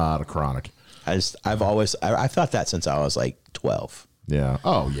lot of chronic. I thought that since I was like 12. Yeah.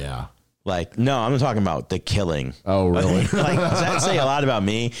 Oh, yeah. Like, no, I'm talking about the killing. Oh, really? Like, does that say a lot about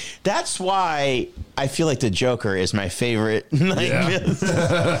me? That's why I feel like the Joker is my favorite.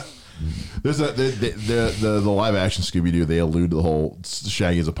 There's the live action Scooby-Doo. They allude to the whole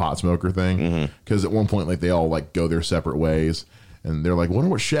Shaggy as a pot smoker thing because at one point, like, they all like go their separate ways. And they're like,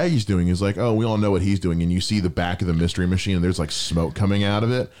 wonder what Shaggy's doing. He's like, oh, we all know what he's doing. And you see the back of the mystery machine and there's like smoke coming out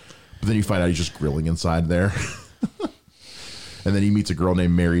of it. But then you find out he's just grilling inside there. And then he meets a girl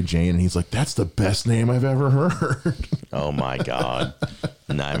named Mary Jane, and he's like, that's the best name I've ever heard. Oh, my God.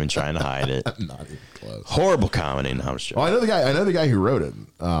 Not even trying to hide it. Not even close. Horrible comedy. No, I'm sure. Oh, I know the guy who wrote it.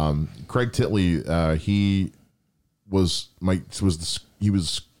 Craig Titley, he was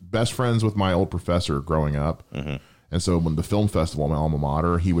best friends with my old professor growing up. Mm-hmm. And so when the film festival, my alma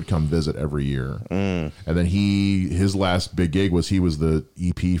mater, he would come visit every year. And then his last big gig was he was the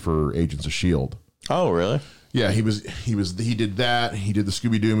EP for Agents of S.H.I.E.L.D. Oh, really? Yeah, he did that. He did the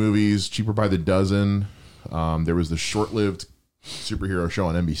Scooby-Doo movies, Cheaper by the Dozen. There was the short-lived superhero show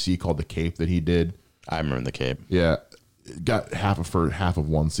on NBC called The Cape that he did. I remember The Cape. Yeah, got half of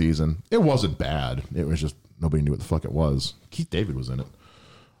one season. It wasn't bad. It was just nobody knew what the fuck it was. Keith David was in it.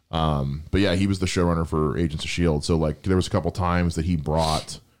 But yeah, he was the showrunner for Agents of S.H.I.E.L.D. So like there was a couple times that he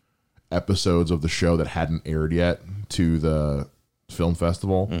brought episodes of the show that hadn't aired yet to the film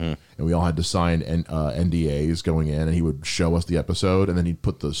festival, and we all had to sign NDAs going in, and he would show us the episode, and then he'd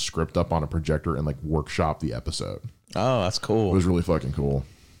put the script up on a projector and like workshop the episode. Oh, that's cool. It was really fucking cool.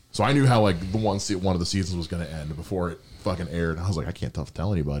 So I knew how like one of the seasons was going to end before it fucking aired. I was like, I can't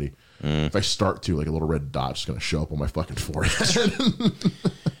tell anybody. If I start to, like a little red dot just going to show up on my fucking forehead.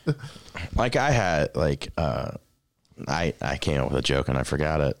 Like I had like I came up with a joke and I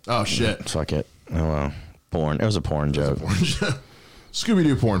forgot it. Oh shit! Fuck it. Oh well, porn. It was a porn joke.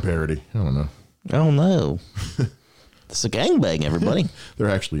 Scooby-Doo porn parody. I don't know. Oh no. It's a gangbang, everybody. There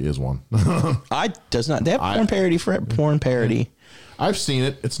actually is one. They have porn parody for porn parody. I've seen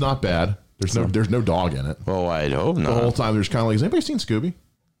it. It's not bad. There's no dog in it. Oh, I hope not. The whole time there's kind of like, has anybody seen Scooby?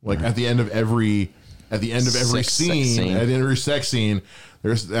 Like at the end of every scene, at the end of every sex scene,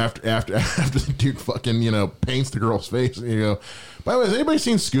 there's after the dude fucking paints the girl's face. And you go, by the way, has anybody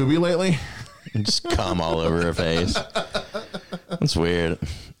seen Scooby lately? Just cum all over her face. That's weird.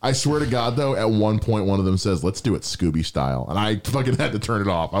 I swear to God, though, at one point, one of them says, let's do it Scooby style. And I fucking had to turn it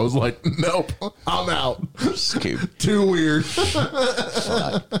off. I was like, nope, I'm out. Scoob. Too weird.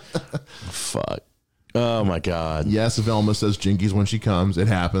 Fuck. Oh, my God. Yes, Velma says jinkies when she comes. It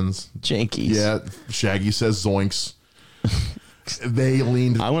happens. Jinkies. Yeah, Shaggy says zoinks. They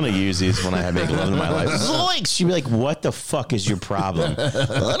leaned. I want to use these when I have make love in my life. Zoinks! She'd be like, what the fuck is your problem? I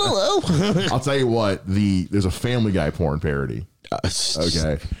don't know. I'll tell you what, there's a Family Guy porn parody.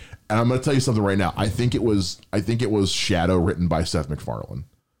 Okay. And I'm going to tell you something right now. I think it was Shadow written by Seth MacFarlane.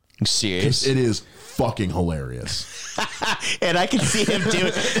 Serious? It is fucking hilarious. And I can see him do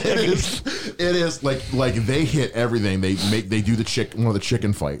it. It is like they hit everything. They do one of the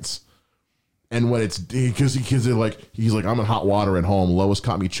chicken fights. And when it's because they're like, he's like, I'm in hot water at home. Lois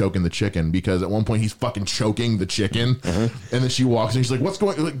caught me choking the chicken because at one point he's fucking choking the chicken. And then she walks in. She's like, what's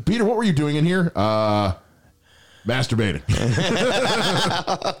going on? Like, Peter, what were you doing in here? Masturbating.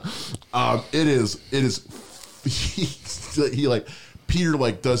 It is he like Peter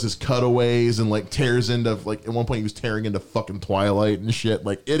like does his cutaways and like tears into like at one point he was tearing into fucking Twilight and shit.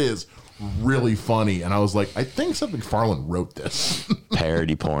 Like it is really funny. And I was like, I think Seth MacFarlane wrote this.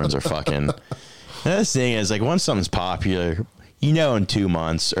 Parody porns are fucking. The thing is, like, once something's popular, you know, in 2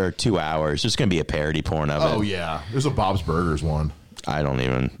 months or 2 hours, there's gonna be a parody porn of it. Oh yeah, there's a Bob's Burgers one. I don't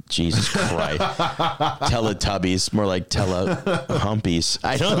even. Jesus Christ. Teletubbies, more like Humpies.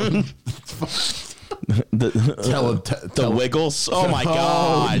 I don't. The Wiggles. Oh my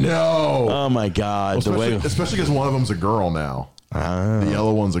God. No. Oh my God. Well, especially because one of them's a girl now. The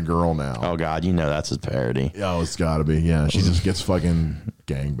yellow one's a girl now. Oh God, you know that's a parody. Oh, it's got to be. Yeah, she just gets fucking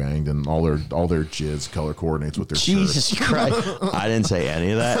gangbanged, and all their jizz color coordinates with their Jesus shirt. Christ! I didn't say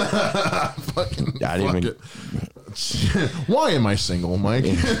any of that. I didn't even. Why am I single, Mike?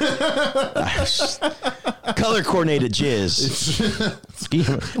 Color coordinated jizz.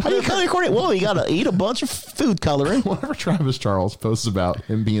 How do you color coordinate? Well, you gotta eat a bunch of food coloring. Whenever Travis Charles posts about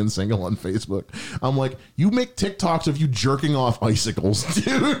him being single on Facebook, I'm like, you make TikToks of you jerking off icicles,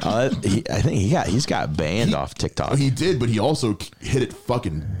 dude. I think he's got banned off TikTok. He did, but he also hit it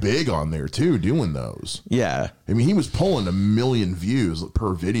fucking big on there too, doing those. Yeah, I mean, he was pulling 1 million views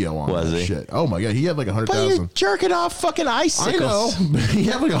per video on that shit. Oh my God, he had like 100,000. Jerking off fucking icicles. I know. He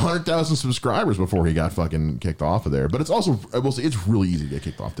had like 100,000 subscribers before he got fucking kicked off of there. But it's also, I will say, it's really easy to get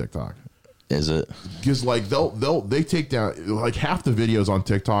kicked off TikTok. Is it? Because like they take down like half the videos on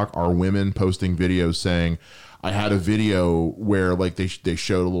TikTok are women posting videos saying, I had a video where like they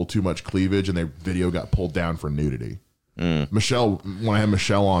showed a little too much cleavage and their video got pulled down for nudity. Michelle, when I had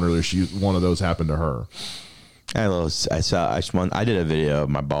Michelle on earlier, one of those happened to her. I did a video of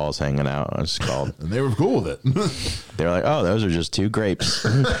my balls hanging out. It's called, and they were cool with it. They were like, "Oh, those are just 2 grapes,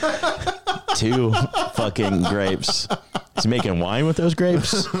 2 fucking grapes." He's making wine with those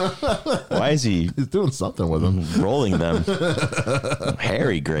grapes. Why is he? He's doing something with them, rolling them.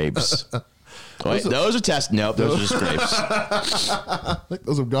 Hairy grapes. Wait, those are test. Nope, those are just grapes. I think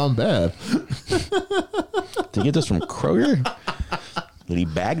those have gone bad. Did you get this from Kroger? Did he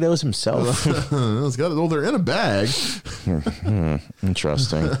bag those himself? They're in a bag.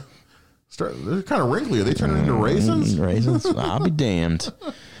 Interesting. They're kind of wrinkly. Are they turning into raisins? Raisins? I'll be damned.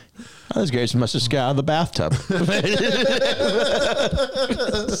 Oh, those grapes must have got out of the bathtub.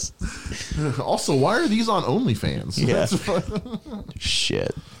 Also, why are these on OnlyFans? Yeah.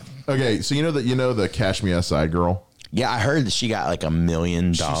 Shit. Okay, so you know the Cash Me Outside girl? Yeah, I heard that she got like $1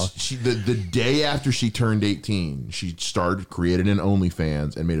 million. The day after she turned 18, she created an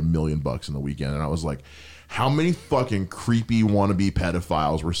OnlyFans and made $1 million in the weekend. And I was like, how many fucking creepy wannabe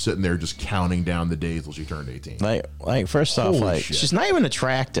pedophiles were sitting there just counting down the days till she turned 18? Like first off, like shit. She's not even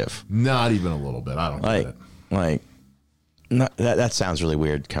attractive. Not even a little bit. I don't get it. Like, that sounds really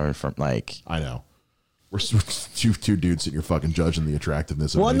weird coming from like. I know. We're two dudes sitting here fucking judging the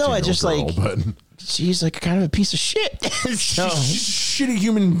attractiveness of an 18-year-old girl, but she's like kind of a piece of shit. She's a shitty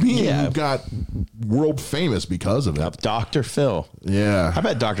human being who got world famous because of it. Dr. Phil. Yeah. I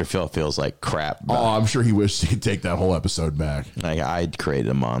bet Dr. Phil feels like crap. Oh, I'm sure he wished he'd take that whole episode back. Like, I'd created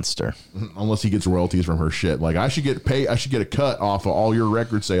a monster. Unless he gets royalties from her shit. Like, I should get a cut off of all your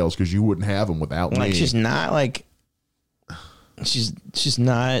record sales because you wouldn't have them without me. Like, she's not like, she's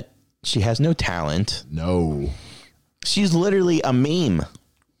not. She has no talent. No. She's literally a meme.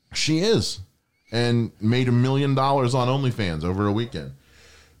 She is. And made $1 million on OnlyFans over a weekend.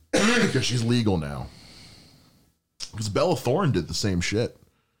 Because she's legal now. Because Bella Thorne did the same shit.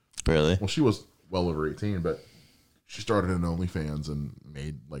 Really? Well, she was well over 18, but she started an OnlyFans and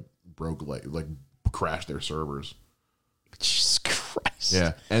crashed their servers. Jesus Christ.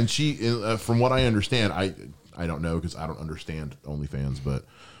 Yeah. And she, from what I understand, I don't know because I don't understand OnlyFans, but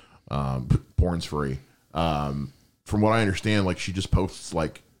porn's free. From what I understand, like she just posts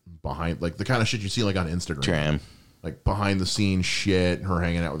like behind, like the kind of shit you see like on Instagram, like behind the scenes shit, her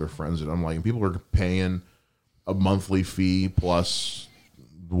hanging out with her friends. And I'm like, and people are paying a monthly fee plus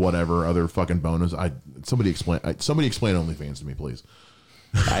whatever other fucking bonus. Somebody explain OnlyFans to me, please.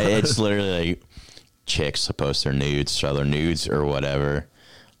 It's literally like chicks to post their nudes, other nudes or whatever.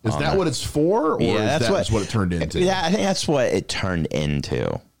 Is that what it's for? Or yeah, is that what it turned into? Yeah, I think that's what it turned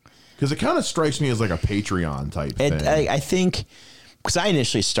into. Because it kind of strikes me as like a Patreon type thing. I think, because I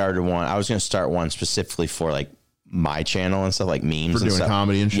initially started one, I was going to start one specifically for like my channel and stuff, like memes. For doing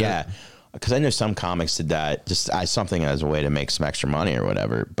comedy and shit? Yeah. Because I know some comics did that just as something as a way to make some extra money or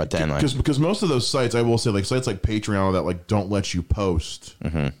whatever. But then because most of those sites, I will say, like sites like Patreon that like don't let you post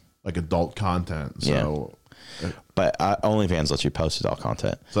like adult content. So. Yeah. But OnlyFans lets you post adult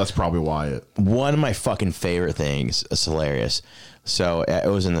content. So that's probably why One of my fucking favorite things, it's hilarious. So it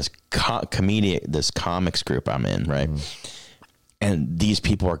was in this this comics group I'm in, right? and these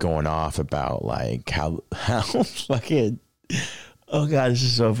people are going off about like how fucking, oh God, this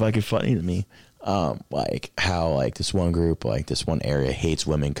is so fucking funny to me. Like how like this one group, like this one area hates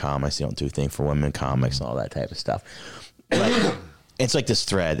women comics. They don't do a thing for women comics and all that type of stuff. Like, it's like this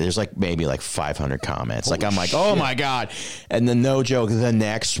thread. There's like maybe like 500 comments. Holy like I'm like, shit. oh my God. And then no joke, the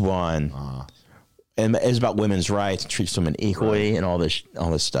next one, and it's about women's rights, treats women equally, and all this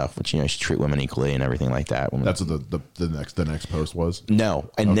stuff. Which, you know, you should treat women equally and everything like that. That's what the next post was. No,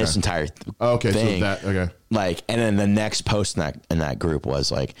 and this entire okay, thing, so that okay. Like, and then the next post in that group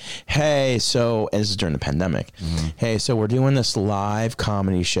was like, hey, so, and this is during the pandemic. Hey, so we're doing this live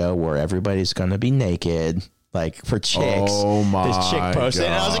comedy show where everybody's gonna be naked. Like for chicks. Oh my This chick posted it,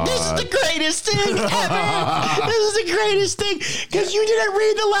 and I was like, this is the greatest thing ever. This is the greatest thing. Because you didn't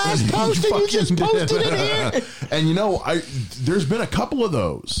read the last post and you just posted it here. And you know, there's been a couple of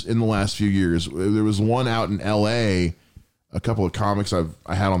those in the last few years. There was one out in LA, a couple of comics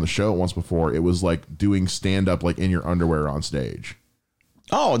I had on the show once before. It was like doing stand up like in your underwear on stage.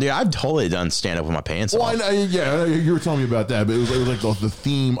 Oh, dude, I've totally done stand up with my pants Well, off. yeah, you were telling me about that, but it was like the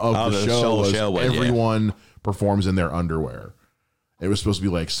theme of the show was everyone performs in their underwear. It was supposed to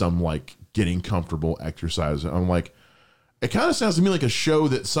be like some like getting comfortable exercise. I'm like, it kind of sounds to me like a show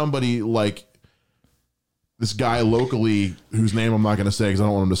that somebody like this guy locally, whose name I'm not going to say because I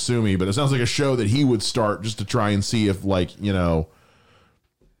don't want him to sue me, but it sounds like a show that he would start just to try and see if, like, you know,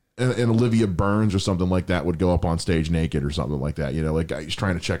 and Olivia Burns or something like that would go up on stage naked or something like that. You know, like he's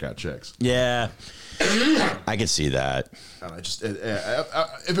trying to check out chicks. Yeah. I could see that. And I just,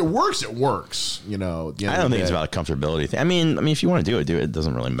 if it works, it works. You know, I don't think it's about a comfortability thing. I mean, if you want to do it, do it. It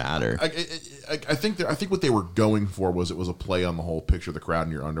doesn't really matter. I think what they were going for was it was a play on the whole picture the crowd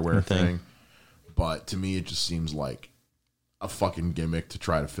in your underwear thing. But to me, it just seems like a fucking gimmick to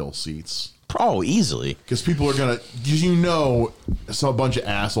try to fill seats. Oh, easily. Because people are going to, you know, so a bunch of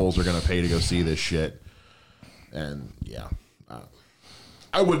assholes are going to pay to go see this shit. And yeah,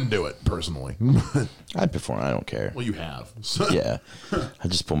 I wouldn't do it personally. I'd perform. I don't care. Well, you have. Yeah. I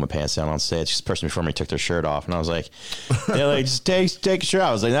just pulled my pants down on stage. This person before me took their shirt off, and I was like, they're like, just take your shirt off.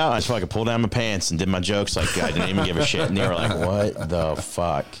 I was like, no. I just fucking pulled down my pants and did my jokes like I didn't even give a shit. And they were like, what the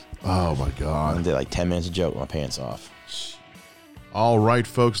fuck? Oh, my God. I did like 10 minutes of joke with my pants off. All right,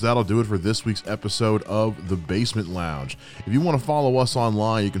 folks, that'll do it for this week's episode of The Basement Lounge. If you want to follow us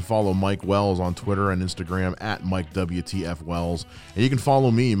online, you can follow Mike Wells on Twitter and Instagram at MikeWTFWells. And you can follow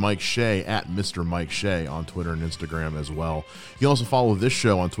me, Mike Shea, at Mr. Mike Shea on Twitter and Instagram as well. You can also follow this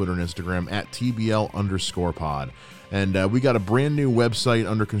show on Twitter and Instagram at TBL_pod. And we got a brand new website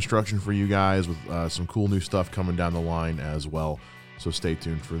under construction for you guys with some cool new stuff coming down the line as well. So stay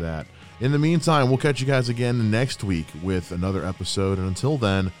tuned for that. In the meantime, we'll catch you guys again next week with another episode. And until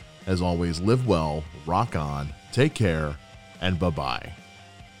then, as always, live well, rock on, take care, and bye-bye.